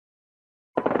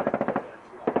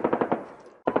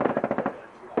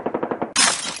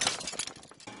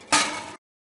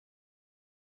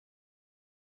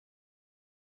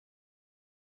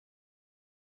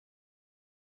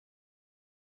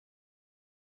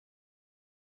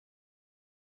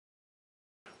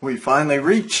We finally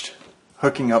reached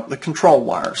hooking up the control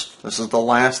wires. This is the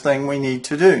last thing we need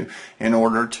to do in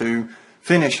order to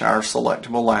finish our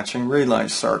selectable latching relay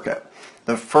circuit.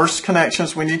 The first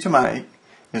connections we need to make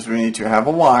is we need to have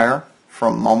a wire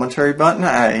from momentary button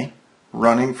A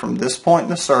running from this point in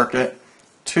the circuit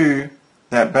to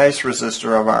that base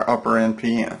resistor of our upper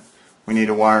NPN. We need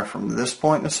a wire from this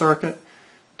point in the circuit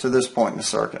to this point in the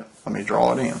circuit. Let me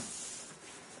draw it in.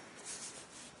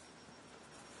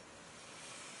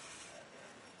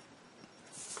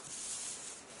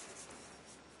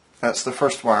 That's the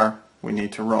first wire we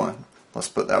need to run. Let's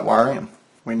put that wire in.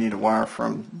 We need a wire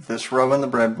from this row in the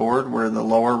breadboard where the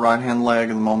lower right hand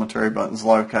leg of the momentary button is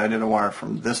located, a wire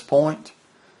from this point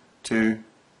to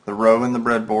the row in the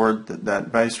breadboard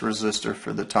that base resistor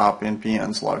for the top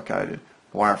NPN is located.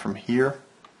 A wire from here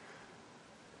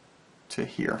to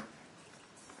here.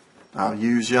 I'll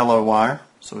use yellow wire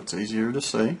so it's easier to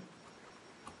see.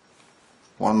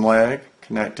 One leg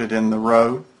connected in the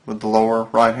row with the lower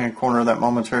right hand corner of that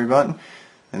momentary button,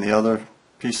 and the other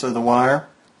piece of the wire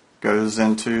goes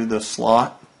into the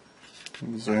slot.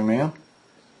 Zoom in.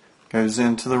 Goes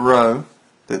into the row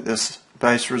that this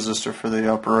base resistor for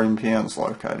the upper NPN is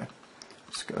located.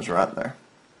 This goes right there.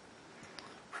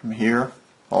 From here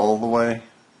all the way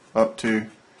up to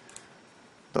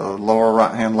the lower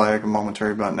right hand leg of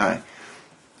momentary button A.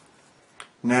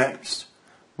 Next,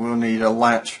 we'll need a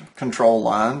latch control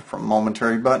line from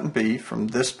momentary button B from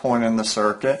this point in the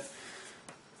circuit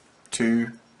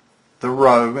to the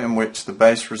row in which the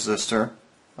base resistor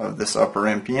of this upper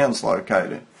NPN is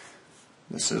located.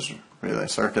 This is relay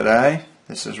circuit A,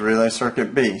 this is relay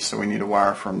circuit B, so we need a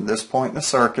wire from this point in the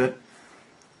circuit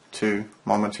to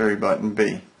momentary button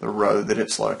B, the row that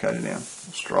it's located in.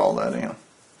 Let's draw that in.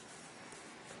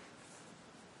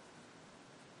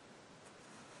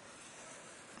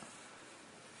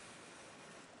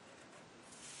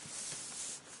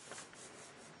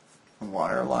 A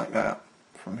wire like that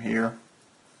from here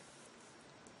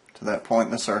to that point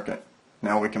in the circuit.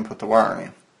 Now we can put the wire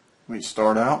in. We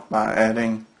start out by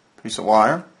adding a piece of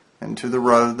wire into the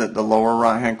row that the lower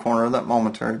right hand corner of that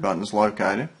momentary button is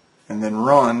located, and then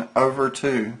run over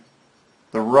to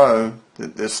the row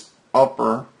that this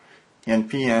upper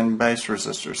NPN base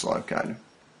resistor is located.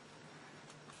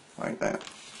 Like that.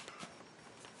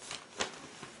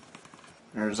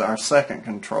 Here's our second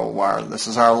control wire. This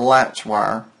is our latch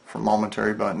wire from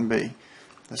momentary button B.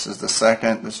 This is the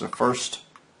second, this is the first.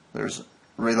 There's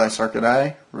relay circuit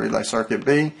A, relay circuit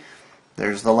B.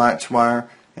 There's the latch wire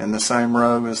in the same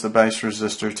row as the base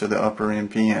resistor to the upper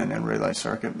NPN in relay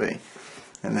circuit B.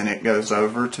 And then it goes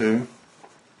over to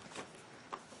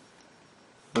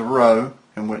the row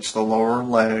in which the lower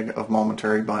leg of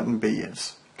momentary button B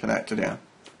is connected in.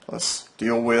 Let's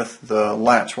deal with the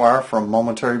latch wire from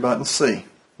momentary button C.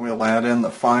 We'll add in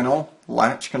the final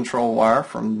latch control wire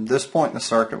from this point in the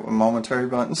circuit with momentary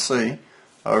button C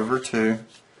over to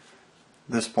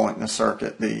this point in the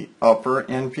circuit, the upper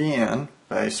NPN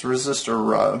base resistor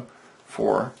row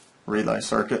for relay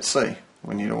circuit C.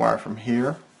 We need a wire from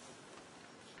here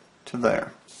to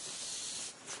there.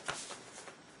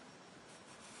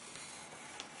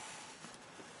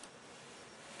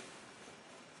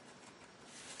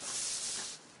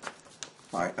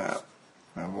 Like that.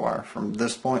 We have a wire from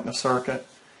this point in the circuit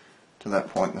to that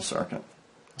point in the circuit.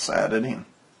 Let's add it in.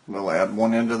 We'll add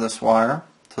one end of this wire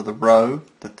to the row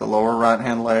that the lower right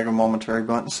hand leg of momentary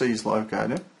button C is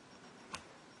located.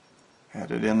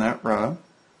 Add it in that row.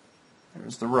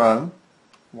 There's the row.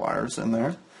 Wires in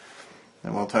there.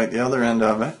 Then we'll take the other end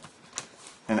of it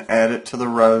and add it to the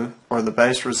row where the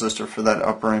base resistor for that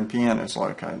upper NPN is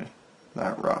located.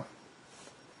 That row.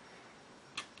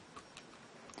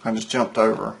 I just jumped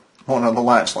over one of the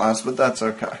latch lines, but that's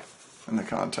okay. In the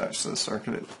context of the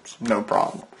circuit, it's no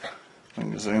problem. We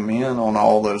can zoom in on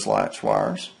all those latch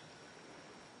wires.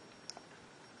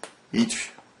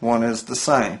 Each one is the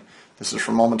same. This is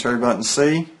from momentary button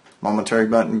C, momentary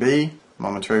button B,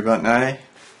 momentary button A,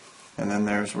 and then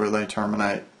there's where they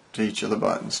terminate to each of the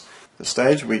buttons. At this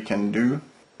stage we can do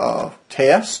a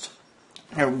test.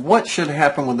 And what should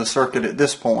happen with the circuit at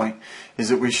this point is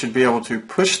that we should be able to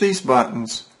push these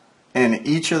buttons and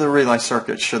each of the relay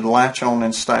circuits should latch on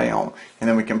and stay on. And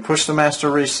then we can push the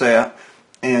master reset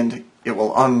and it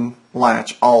will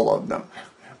unlatch all of them.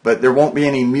 But there won't be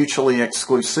any mutually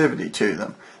exclusivity to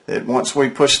them. That once we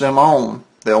push them on,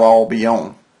 they'll all be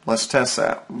on. Let's test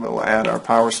that. We'll add our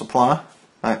power supply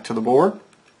back to the board.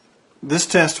 This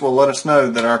test will let us know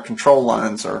that our control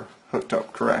lines are hooked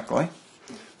up correctly.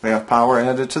 We have power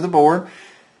added to the board.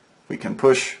 We can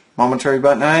push momentary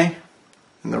button A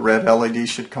and the red LED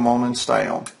should come on and stay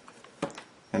on.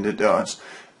 And it does.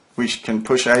 we can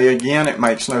push A again. It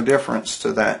makes no difference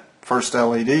to that first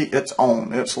LED. It's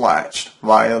on, it's latched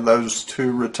via those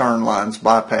two return lines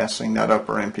bypassing that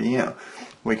upper NPN.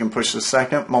 We can push the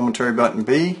second momentary button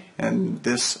B, and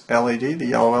this LED, the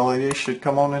yellow LED, should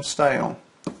come on and stay on,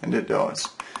 and it does.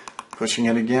 Pushing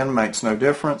it again makes no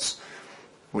difference.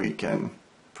 We can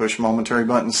push momentary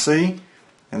button C,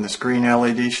 and this green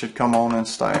LED should come on and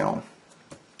stay on.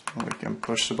 We can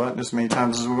push the button as many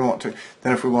times as we want to.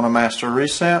 Then if we want to master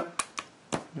reset,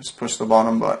 just push the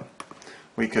bottom button.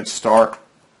 We could start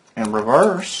in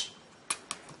reverse.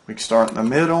 We can start in the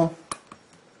middle.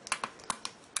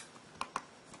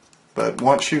 But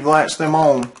once you've latched them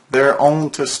on, they're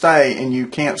on to stay, and you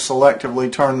can't selectively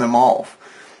turn them off.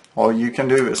 All you can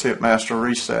do is hit master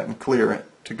reset and clear it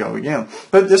to go again.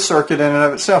 But this circuit in and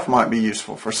of itself might be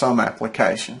useful for some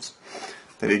applications.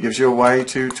 That it gives you a way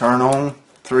to turn on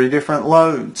 3 different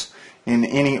loads in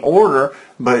any order,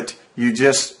 but you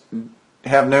just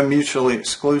have no mutually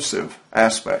exclusive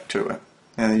aspect to it.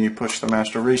 And then you push the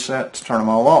master reset to turn them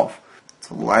all off.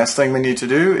 So the last thing we need to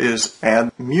do is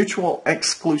add mutual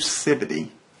exclusivity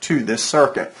to this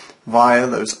circuit via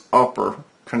those upper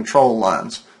control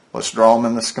lines. Let's draw them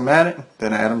in the schematic,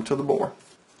 then add them to the board.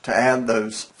 To add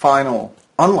those final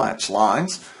unlatched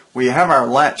lines, we have our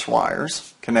latch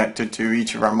wires connected to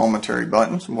each of our momentary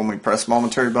buttons. When we press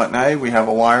momentary button A, we have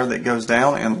a wire that goes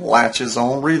down and latches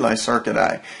on relay circuit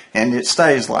A, and it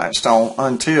stays latched on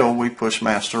until we push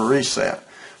master reset.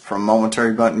 From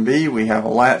momentary button B, we have a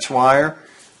latch wire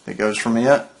that goes from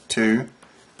it to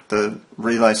the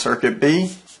relay circuit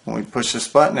B. When we push this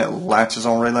button, it latches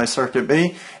on relay circuit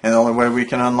B, and the only way we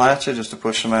can unlatch it is to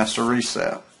push the master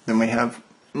reset. Then we have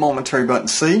momentary button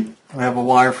C. We have a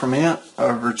wire from it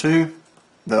over to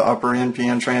the upper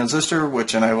NPN transistor,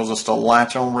 which enables us to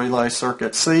latch on relay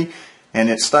circuit C, and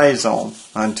it stays on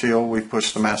until we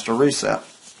push the master reset.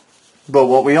 But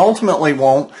what we ultimately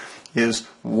want is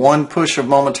one push of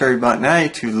momentary button A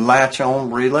to latch on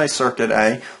relay circuit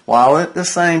A, while at the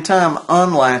same time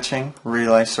unlatching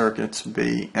relay circuits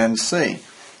B and C.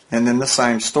 And then the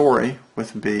same story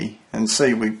with B and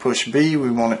C. We push B,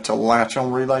 we want it to latch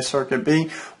on relay circuit B,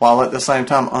 while at the same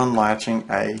time unlatching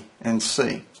A and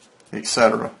C,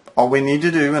 etc. All we need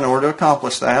to do in order to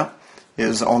accomplish that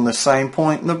is on the same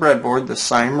point in the breadboard, the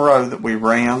same row that we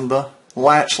ran the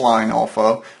latch line off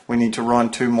of, we need to run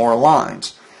 2 more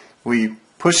lines. We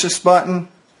push this button,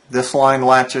 this line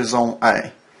latches on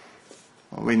A.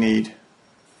 We need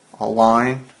a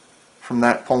line from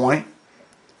that point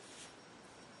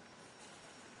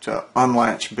to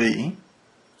unlatch B,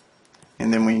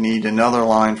 and then we need another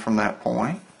line from that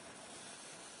point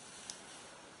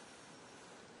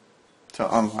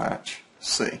to unlatch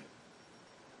C.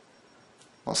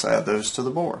 Let's add those to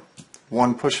the board.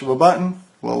 One push of a button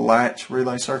will latch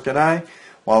relay circuit A,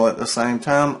 while at the same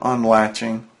time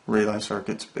unlatching relay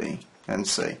circuits B and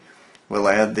C. We'll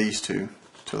add these 2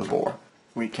 to the board.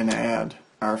 We can add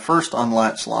our first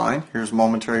unlatched line. Here's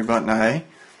momentary button A.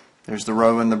 There's the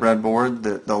row in the breadboard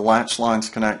that the latch line's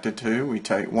connected to. We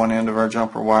take one end of our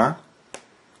jumper wire,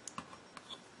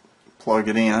 plug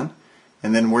it in,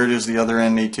 and then where does the other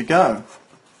end need to go?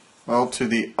 Well, to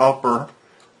the upper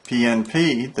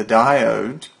PNP, the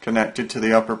diode connected to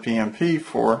the upper PNP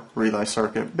for relay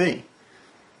circuit B.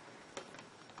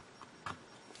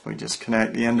 We just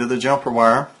connect the end of the jumper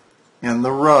wire in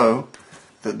the row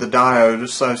that the diode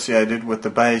associated with the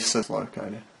base is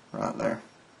located right there.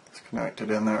 It's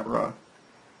connected in that row.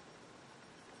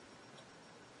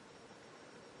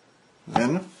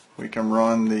 Then we can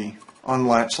run the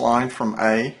unlatched line from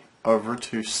A over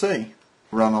to C.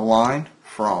 Run a line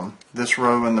from this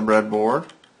row in the breadboard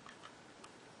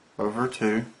over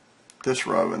to this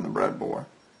row in the breadboard,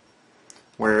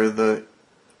 where the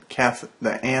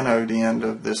anode end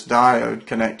of this diode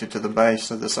connected to the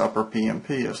base of this upper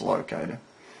PNP is located.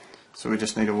 So we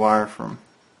just need a wire from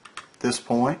this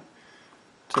point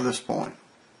to this point.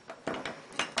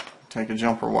 Take a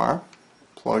jumper wire,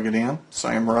 plug it in,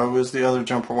 same row as the other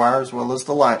jumper wire as well as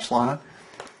the latch line,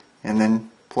 and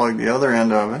then plug the other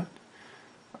end of it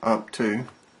up to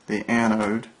the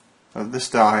anode of this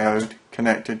diode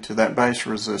connected to that base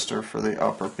resistor for the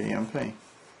upper PNP.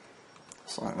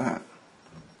 Just like that.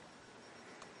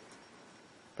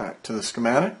 Back to the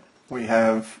schematic. We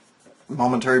have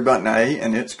momentary button A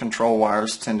and its control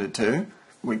wires tended to.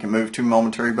 We can move to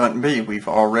momentary button B. We've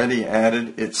already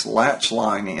added its latch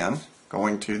line in,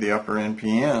 going to the upper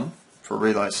NPN for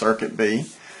relay circuit B.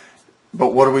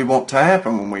 But what do we want to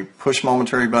happen when we push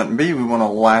momentary button B? We want to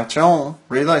latch on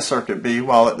relay circuit B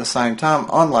while at the same time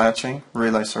unlatching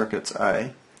relay circuits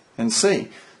A and C.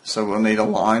 So we'll need a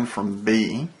line from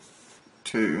B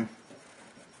to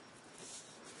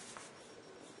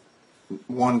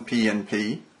one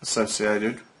PNP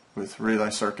associated with relay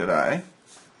circuit A.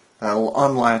 That'll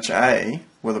unlatch A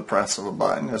with a press of a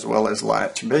button, as well as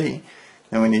latch B.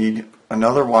 Then we need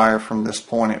another wire from this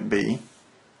point at B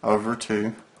over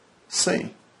to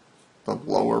C, the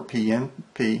lower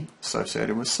PNP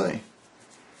associated with C.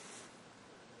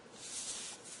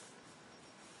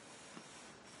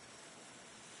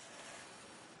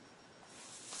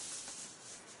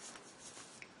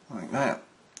 Like that.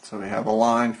 So we have a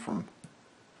line from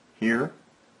here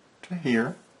to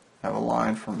here, have a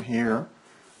line from here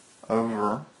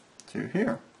over to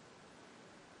here.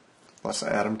 Let's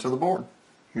add them to the board.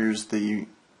 Here's the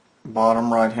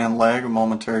bottom right hand leg of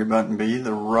momentary button B,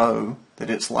 the row that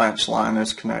its latch line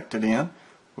is connected in.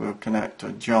 We'll connect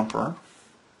a jumper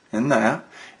in that,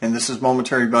 and this is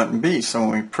momentary button B, so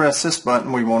when we press this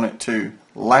button we want it to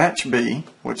latch B,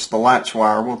 which the latch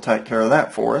wire will take care of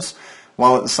that for us,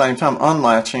 while at the same time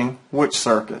unlatching which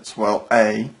circuits? Well,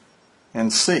 A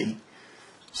and C.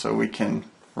 So we can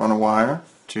run a wire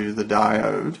to the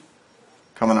diode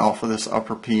coming off of this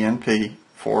upper PNP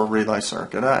for relay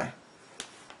circuit A.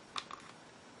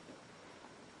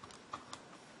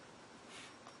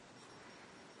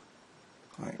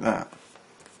 Like that.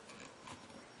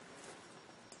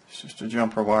 It's just a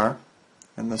jumper wire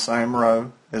in the same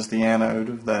row as the anode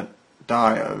of that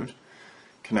diode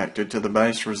connected to the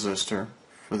base resistor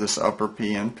for this upper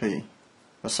PNP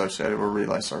associated with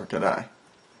relay circuit A.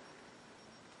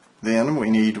 Then we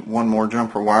need one more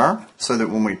jumper wire so that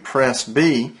when we press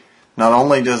B, not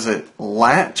only does it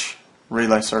latch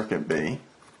relay circuit B,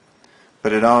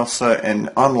 but it also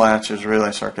unlatches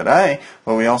relay circuit A,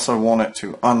 but we also want it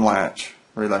to unlatch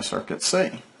relay circuit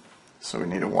C. So we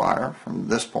need a wire from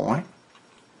this point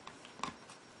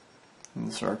in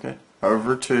the circuit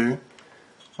over to,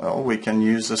 well, we can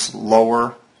use this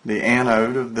the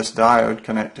anode of this diode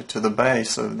connected to the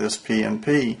base of this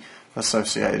PNP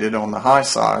associated on the high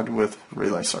side with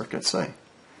relay circuit C.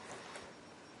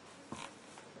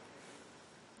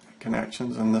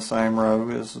 Connections in the same row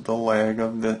as the leg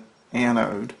of the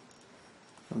anode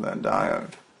of that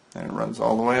diode. And it runs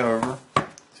all the way over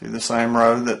to the same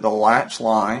row that the latch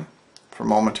line for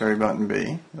momentary button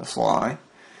B, this line,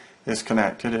 is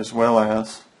connected, as well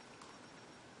as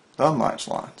the unlatched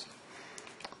lines.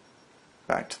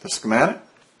 Back to the schematic.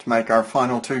 To make our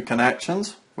final two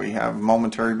connections, we have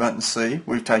momentary button C.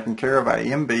 We've taken care of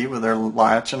A and B with their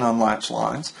latch and unlatch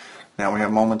lines. Now we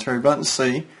have momentary button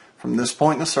C. From this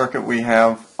point in the circuit we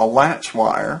have a latch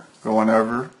wire going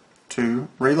over to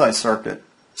relay circuit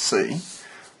C.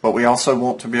 But we also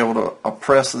want to be able to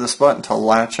press this button to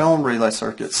latch on relay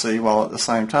circuit C while at the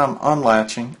same time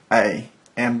unlatching A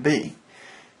and B.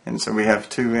 And so we have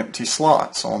two empty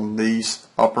slots on these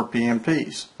upper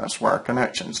PNPs. That's where our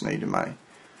connections need to make.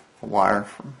 A wire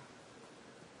from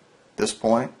this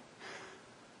point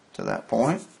to that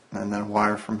point, and then a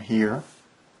wire from here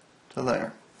to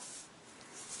there.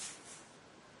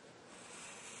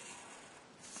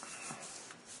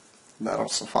 That'll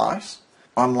suffice.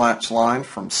 Unlatched line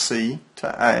from C to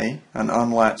A, an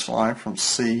unlatched line from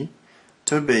C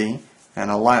to B,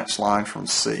 and a latch line from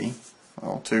C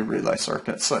to relay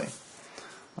circuit C.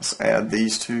 Let's add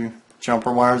these two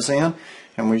jumper wires in,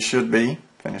 and we should be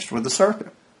finished with the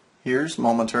circuit. Here's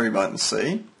momentary button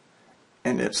C,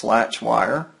 and its latch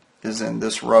wire is in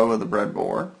this row of the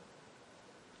breadboard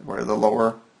where the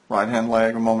lower right hand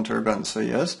leg of momentary button C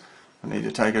is. We need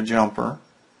to take a jumper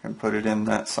and put it in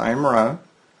that same row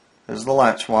as the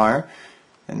latch wire,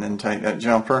 and then take that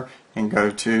jumper and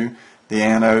go to the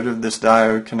anode of this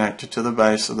diode connected to the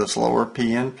base of this lower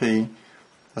PNP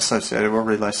associated with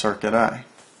relay circuit A.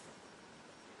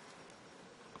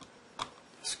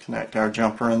 Just connect our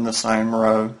jumper in the same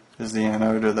row as the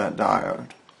anode of that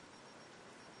diode.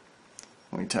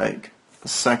 We take the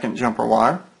second jumper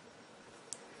wire,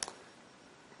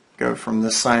 go from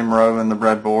this same row in the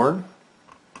breadboard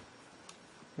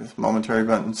with momentary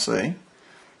button C,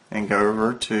 and go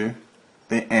over to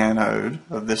the anode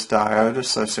of this diode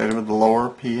associated with the lower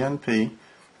PNP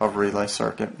of relay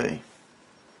circuit B.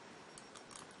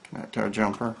 Connect our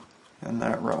jumper in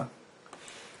that row.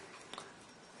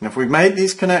 And if we've made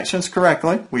these connections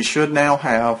correctly, we should now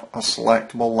have a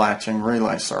selectable latching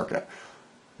relay circuit.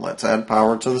 Let's add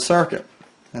power to the circuit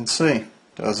and see,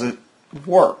 does it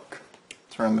work?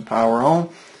 Turn the power on.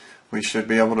 We should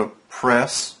be able to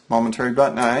press momentary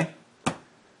button A,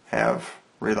 have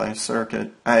relay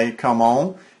circuit A come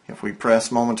on. If we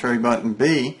press momentary button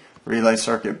B, relay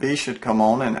circuit B should come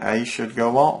on and A should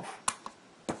go off.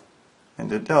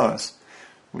 And it does.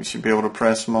 We should be able to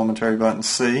press momentary button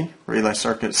C, relay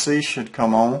circuit C should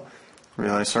come on,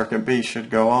 relay circuit B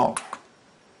should go off.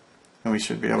 and we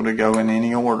should be able to go in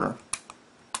any order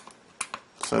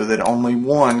so that only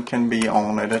one can be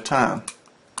on at a time.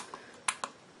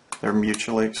 They're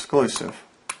mutually exclusive.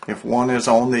 If one is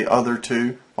on, the other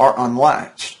two are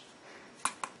unlatched.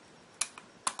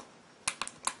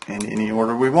 In any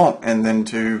order we want. And then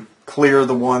to clear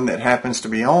the one that happens to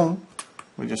be on,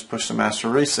 we just push the master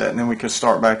reset, and then we could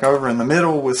start back over in the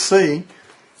middle with C,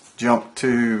 jump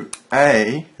to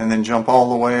A, and then jump all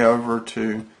the way over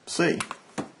to C.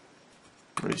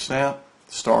 Reset,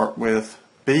 start with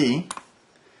B,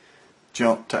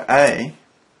 jump to A,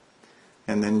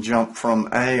 and then jump from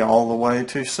A all the way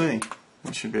to C.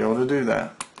 We should be able to do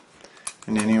that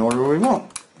in any order we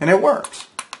want, and it works.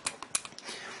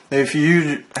 If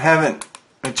you haven't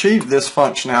achieved this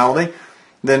functionality,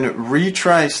 then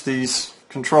retrace these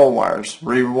control wires,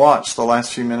 rewatch the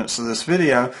last few minutes of this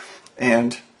video,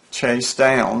 and chase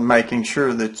down, making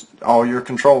sure that all your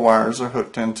control wires are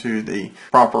hooked into the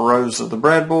proper rows of the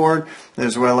breadboard,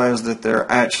 as well as that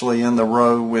they're actually in the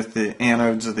row with the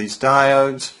anodes of these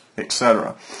diodes,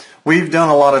 etc. We've done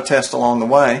a lot of tests along the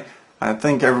way. I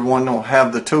think everyone will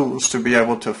have the tools to be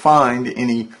able to find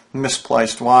any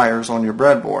misplaced wires on your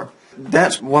breadboard.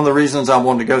 That's one of the reasons I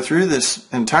wanted to go through this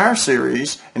entire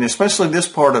series, and especially this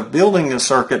part of building the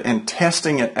circuit and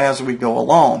testing it as we go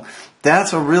along.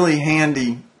 That's a really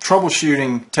handy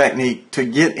troubleshooting technique to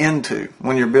get into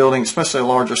when you're building, especially a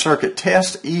larger circuit.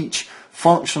 Test each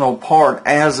functional part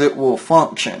as it will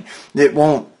function. It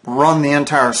won't run the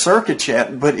entire circuit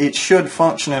yet, but it should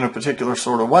function in a particular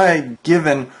sort of way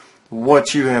given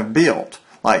what you have built.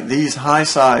 Like these high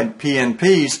side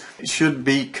PNPs should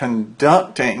be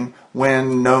conducting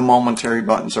when no momentary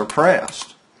buttons are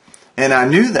pressed. And I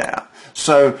knew that.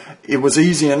 So it was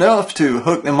easy enough to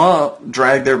hook them up,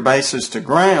 drag their bases to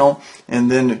ground,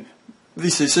 and then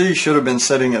VCC should have been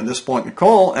sitting at this point in the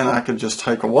coil, and I could just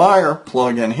take a wire,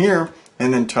 plug in here,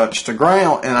 and then touch to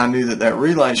ground, and I knew that that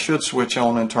relay should switch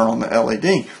on and turn on the LED.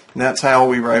 And that's how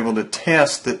we were able to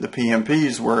test that the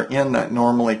PNPs were in that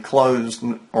normally closed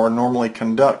or normally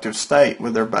conductive state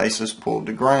with their bases pulled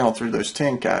to ground through those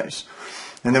 10Ks.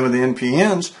 And then with the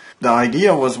NPNs, the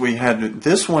idea was we had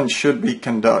this one should be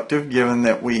conductive given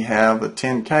that we have a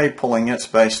 10K pulling its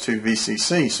base to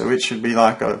VCC, so it should be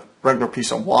like a regular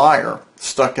piece of wire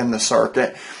stuck in the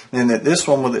circuit, and that this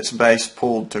one with its base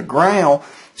pulled to ground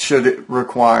should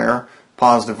require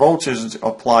positive voltage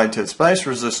applied to its base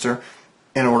resistor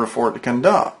in order for it to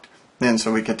conduct. Then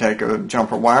so we could take a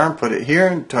jumper wire and put it here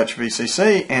and touch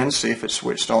VCC and see if it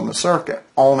switched on the circuit.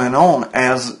 On and on.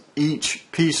 As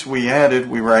each piece we added,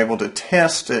 we were able to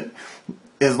test it.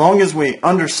 As long as we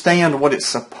understand what it's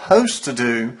supposed to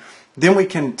do, then we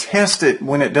can test it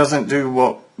when it doesn't do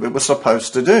what it was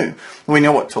supposed to do. We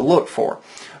know what to look for.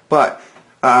 But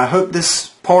I hope this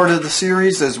part of the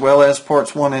series, as well as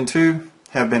parts 1 and 2,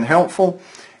 have been helpful.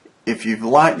 If you've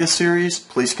liked this series,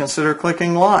 please consider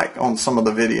clicking like on some of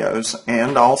the videos.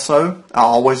 And also, I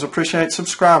always appreciate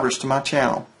subscribers to my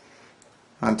channel.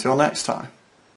 Until next time.